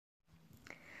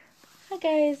Hi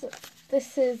guys,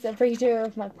 this is a redo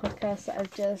of my podcast that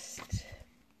I've just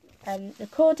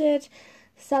recorded.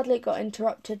 Sadly it got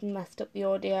interrupted and messed up the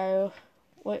audio,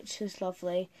 which is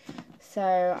lovely, so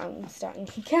I'm starting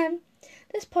again.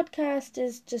 This podcast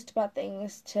is just about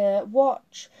things to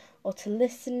watch or to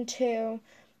listen to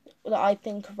that I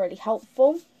think are really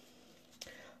helpful.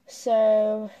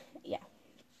 So yeah.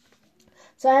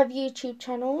 So I have YouTube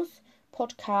channels,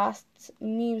 podcasts,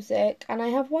 music, and I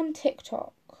have one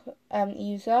TikTok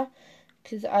user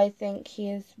because I think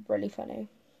he is really funny.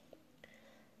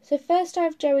 So first I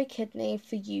have Joey Kidney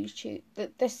for YouTube.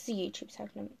 This is a YouTube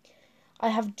segment. I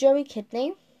have Joey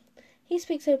Kidney. He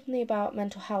speaks openly about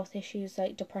mental health issues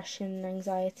like depression and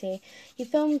anxiety. He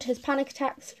filmed his panic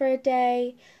attacks for a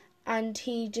day, and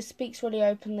he just speaks really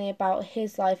openly about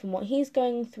his life and what he's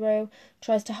going through,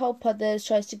 tries to help others,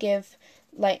 tries to give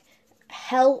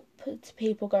help to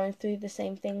people going through the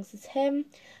same things as him,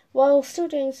 while still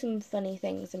doing some funny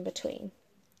things in between.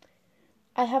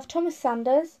 I have Thomas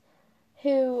Sanders,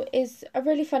 who is a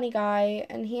really funny guy,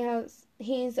 and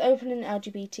he's open in the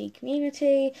LGBT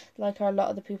community, like are a lot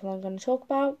of the people I'm going to talk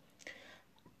about.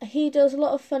 He does a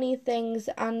lot of funny things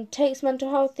and takes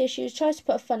mental health issues, tries to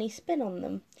put a funny spin on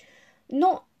them.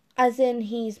 Not as in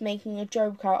he's making a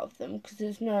joke out of them, because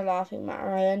there's no laughing matter.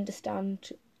 I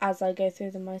understand as I go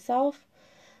through them myself.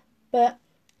 But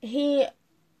he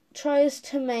tries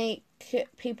to make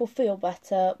people feel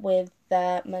better with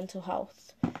their mental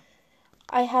health.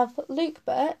 I have Luke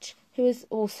Birch, who is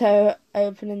also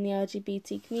open in the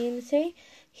LGBT community.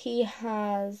 He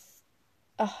has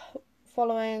a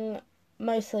following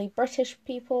mostly British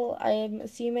people, I am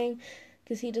assuming,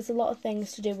 because he does a lot of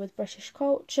things to do with British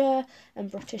culture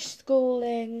and British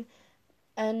schooling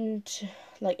and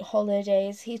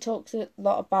holidays. He talks a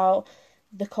lot about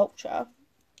the culture.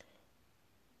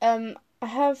 I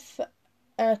have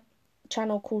a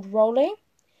channel called Rolly.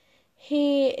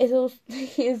 He is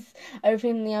open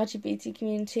in the LGBT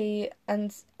community,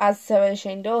 and as so is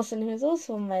Shane Dawson, who is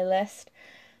also on my list.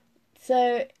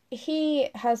 So he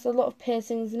has a lot of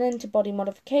piercings and into body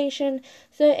modification.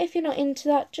 So if you're not into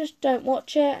that, just don't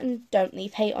watch it and don't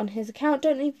leave hate on his account.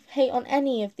 Don't leave hate on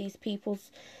any of these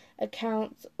people's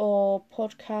accounts or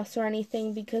podcasts or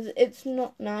anything, because it's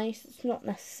not nice. It's not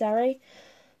necessary.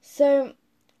 So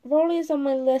Rolly is on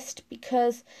my list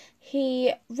because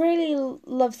he really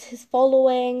loves his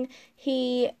following.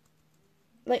 He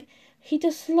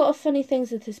does a lot of funny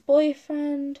things with his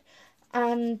boyfriend,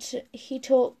 and he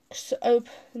talks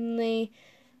openly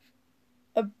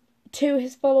to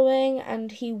his following,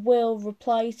 and he will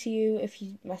reply to you if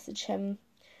you message him.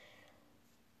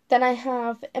 Then I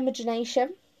have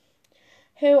Imagination,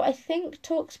 who I think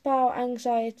talks about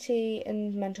anxiety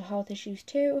and mental health issues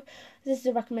too. This is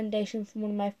a recommendation from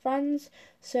one of my friends,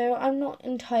 so I'm not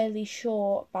entirely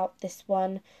sure about this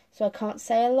one, so I can't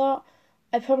say a lot.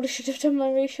 I probably should have done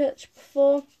my research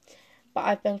before, but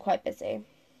I've been quite busy.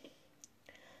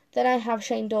 Then I have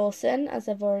Shane Dawson, as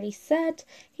I've already said.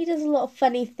 He does a lot of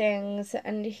funny things,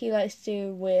 and he used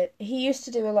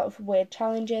to do a lot of weird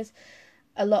challenges,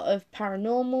 a lot of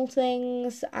paranormal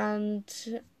things,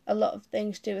 and a lot of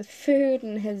things to do with food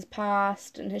and his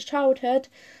past and his childhood.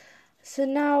 So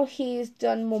now he's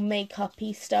done more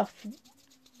make-up-y stuff,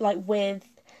 with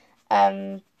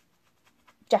Jeffree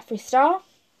Star.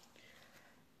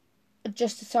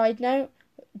 Just a side note,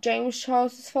 James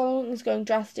Charles' following is going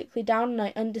drastically down, and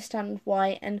I understand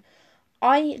why, and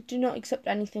I do not accept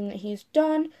anything that he's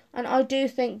done, and I do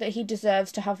think that he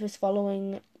deserves to have his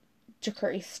following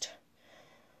decreased.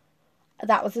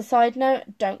 That was a side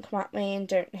note. Don't come at me and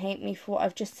don't hate me for what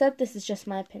I've just said. This is just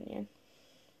my opinion.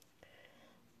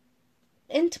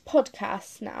 Into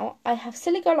podcasts now. I have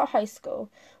Silly Girl at High School,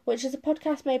 which is a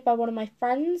podcast made by one of my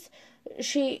friends.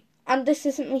 And this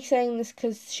isn't me saying this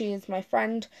because she is my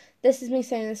friend. This is me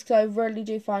saying this because I really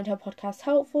do find her podcast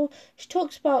helpful. She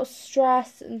talks about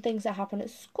stress and things that happen at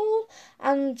school,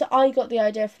 and I got the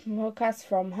idea for the podcast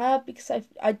from her because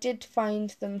I did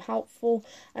find them helpful,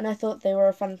 and I thought they were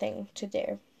a fun thing to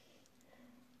do.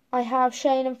 I have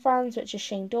Shane and Friends, which is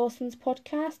Shane Dawson's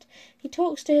podcast. He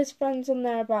talks to his friends on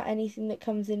there about anything that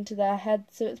comes into their head,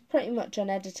 so it's pretty much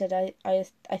unedited, I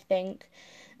think.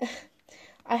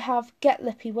 I have Get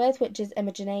Lippy With, which is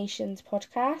Imagination's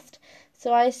podcast.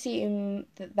 So I assume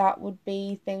that would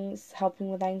be things helping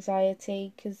with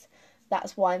anxiety, because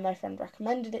that's why my friend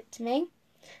recommended it to me.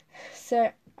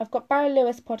 So I've got Barry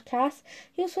Lewis podcast.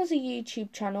 He also has a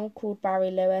YouTube channel called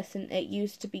Barry Lewis, and it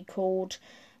used to be called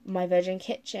My Virgin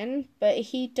Kitchen, but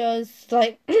he does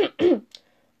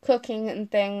cooking and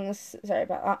things. Sorry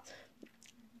about that.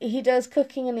 he does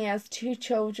cooking and he has 2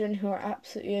 children who are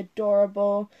absolutely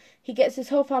adorable. He gets his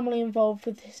whole family involved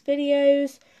with his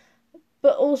videos,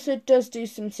 but also does do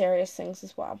some serious things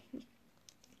as well.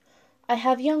 I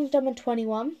have Young, Dumb and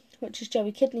 21, which is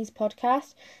Joey Kidney's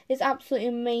podcast. It's absolutely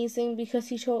amazing because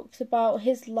he talks about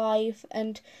his life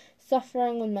and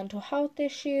suffering with mental health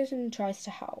issues and tries to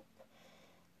help.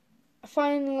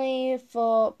 Finally,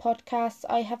 for podcasts,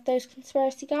 I have Those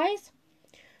Conspiracy Guys,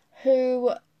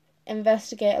 who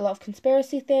investigate a lot of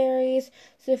conspiracy theories.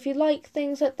 So if you like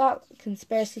things like that,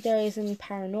 conspiracy theories and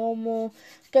paranormal,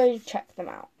 go check them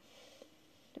out.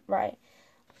 Right.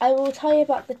 I will tell you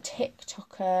about the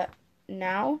TikToker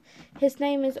now. His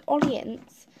name is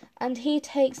Audience, and he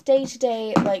takes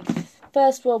day-to-day,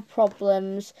 first world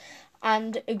problems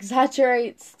and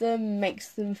exaggerates them, makes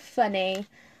them funny,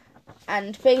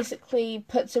 and basically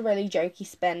puts a really jokey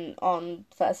spin on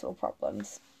first world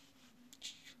problems.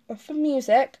 For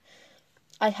music,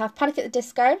 I have Panic at the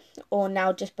Disco, or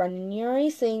now just Brendan Urie,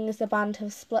 seeing as the band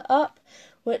have split up,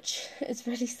 which is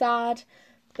really sad,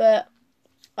 but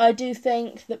I do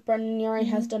think that Brendan Urie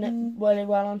has done it really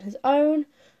well on his own,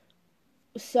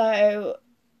 so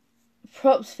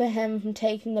props for him from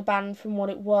taking the band from what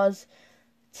it was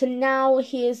to now.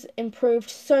 He has improved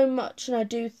so much, and I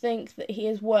do think that he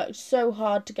has worked so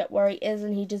hard to get where he is,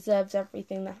 and he deserves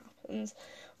everything that happens,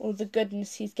 all the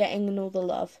goodness he's getting and all the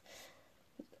love.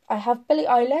 I have Billie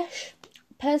Eilish.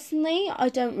 Personally, I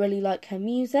don't really like her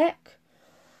music,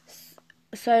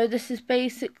 so this is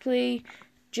basically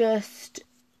just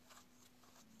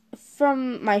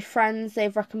from my friends.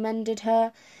 They've recommended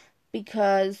her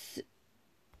because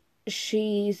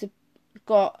she's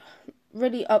got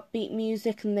really upbeat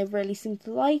music and they really seem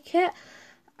to like it,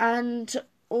 and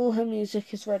all her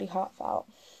music is really heartfelt.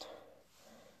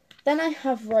 Then I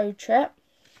have Road Trip.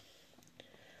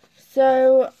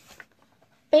 So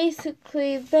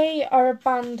basically they are a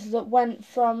band that went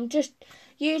from just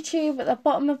YouTube at the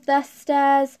bottom of their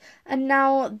stairs, and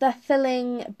now they're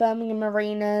filling Birmingham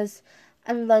arenas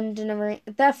and London arenas.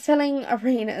 They're filling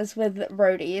arenas with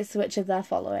roadies, which are their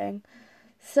following.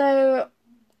 So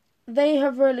they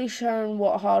have really shown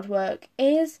what hard work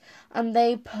is, and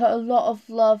they put a lot of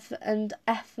love and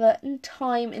effort and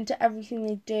time into everything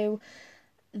they do.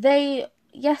 They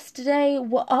yesterday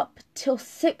were up till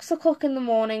 6 o'clock in the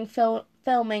morning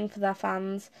filming for their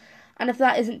fans, and if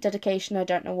that isn't dedication, I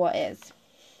don't know what is.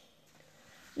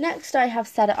 Next I have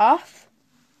Set It Off.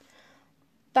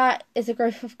 That is a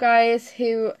group of guys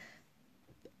who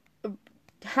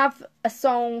have a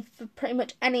song for pretty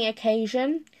much any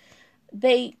occasion.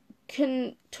 They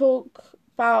can talk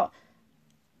about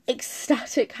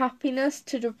ecstatic happiness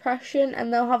to depression,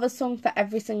 and they'll have a song for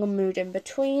every single mood in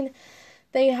between.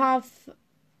 They have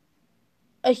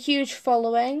a huge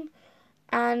following,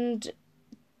 and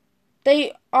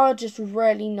they are just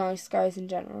really nice guys in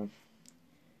general.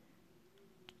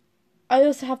 I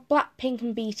also have Blackpink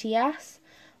and BTS,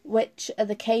 which are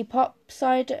the K-pop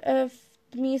side of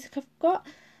the music I've got.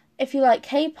 If you like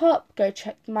K-pop, go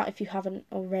check them out if you haven't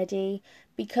already,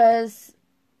 because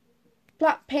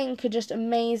Blackpink are just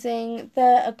amazing.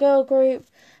 They're a girl group,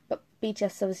 but BTS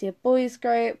is obviously a boys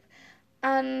group,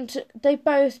 and they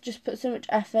both just put so much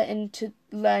effort into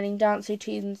learning dance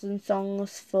routines and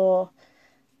songs for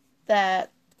their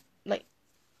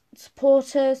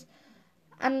supporters.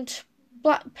 And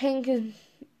Blackpink is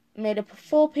made up of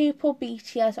 4 people.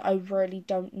 BTS, I really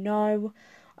don't know.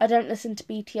 I don't listen to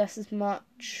BTS as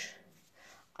much.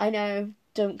 I know,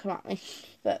 don't come at me,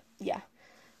 but yeah.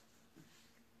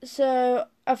 So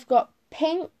I've got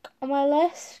Pink on my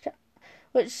list,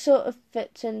 which sort of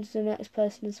fits into the next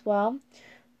person as well.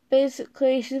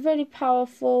 Basically, she's a really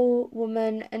powerful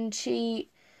woman, and she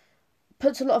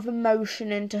puts a lot of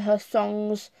emotion into her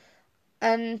songs.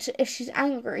 And if she's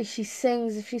angry, she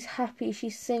sings. If she's happy,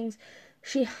 she sings.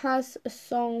 She has a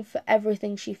song for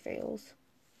everything she feels.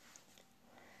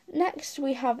 Next,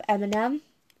 we have Eminem,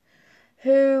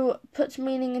 who puts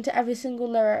meaning into every single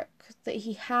lyric that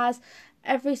he has.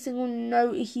 Every single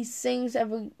note he sings,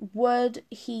 every word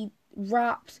he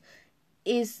raps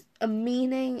is a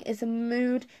meaning, is a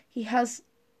mood. He has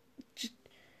just,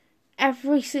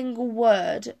 every single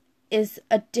word is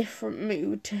a different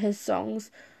mood to his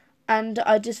songs, and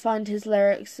I just find his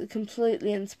lyrics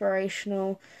completely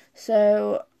inspirational.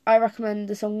 So I recommend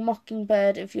the song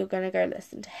Mockingbird if you're going to go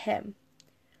listen to him.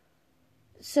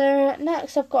 So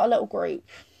next I've got a little group.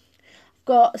 I've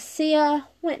got Sia,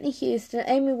 Whitney Houston,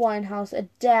 Amy Winehouse,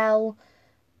 Adele,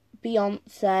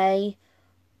 Beyonce,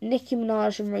 Nicki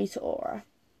Minaj and Rita Ora.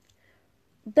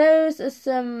 Those are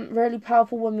some really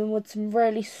powerful women with some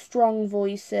really strong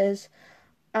voices,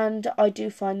 and I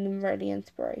do find them really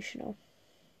inspirational.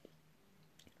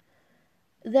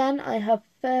 Then I have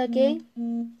Fergie,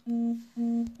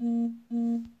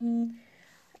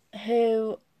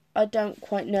 who I don't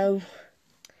quite know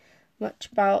much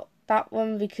about that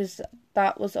one because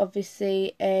that was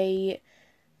obviously a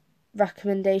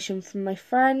recommendation from my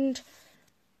friend,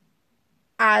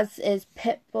 as is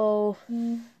Pitbull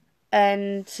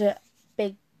and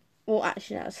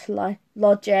it's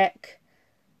Logic.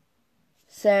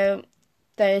 So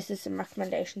those are some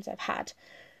recommendations I've had.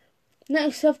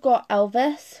 Next I've got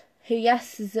Elvis, who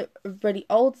is a really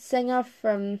old singer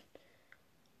from,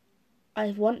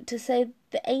 I want to say,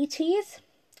 the 80s.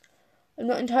 I'm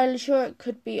not entirely sure, it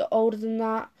could be older than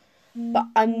that, but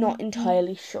I'm not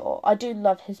entirely sure. I do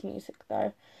love his music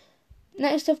though.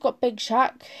 Next I've got Big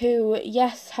Shaq, who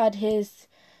had his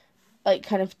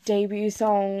kind of debut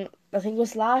song, I think it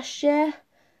was last year,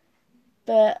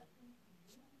 but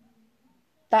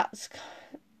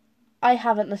I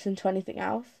haven't listened to anything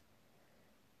else.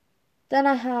 Then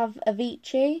I have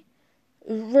Avicii,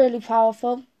 really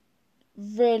powerful,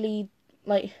 really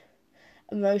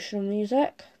emotional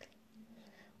music.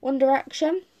 One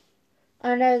Direction,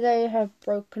 I know they have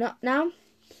broken up now,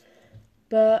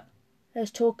 but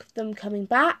there's talk of them coming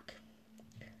back,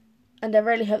 and I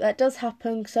really hope that does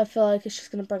happen because I feel like it's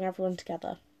just going to bring everyone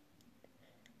together.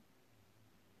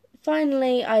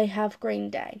 Finally, I have Green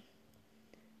Day.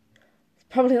 It's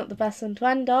probably not the best one to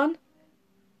end on,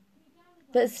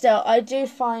 but still, I do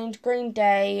find Green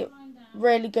Day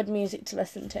really good music to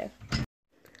listen to.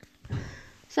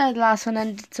 So the last one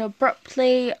ended so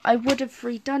abruptly. I would have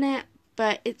redone it,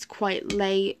 but it's quite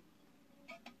late,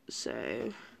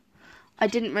 so I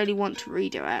didn't really want to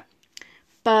redo it.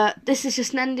 But this is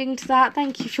just an ending to that.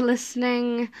 Thank you for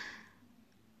listening.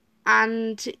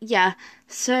 And yeah,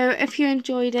 so if you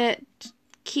enjoyed it,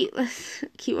 keep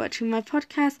watching my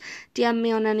podcast. DM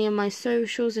me on any of my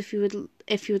socials if you would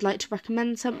like to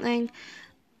recommend something.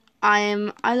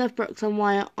 I love Brooklyn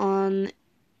Wyatt on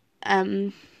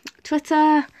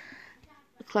Twitter,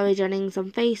 Chloe Jennings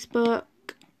on Facebook.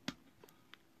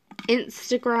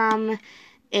 Instagram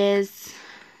is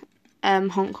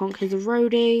Honk Honk is a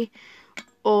roadie,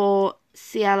 or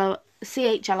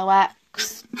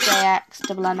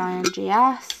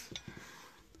CHLOXJXNNINGS.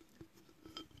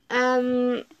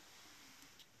 I'm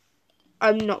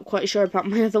not quite sure about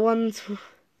my other ones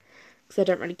because I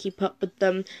don't really keep up with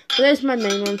them. But those are my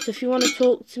main ones. So if you want to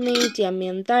talk to me, DM me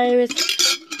on those.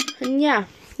 And yeah,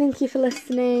 thank you for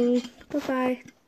listening. Bye bye.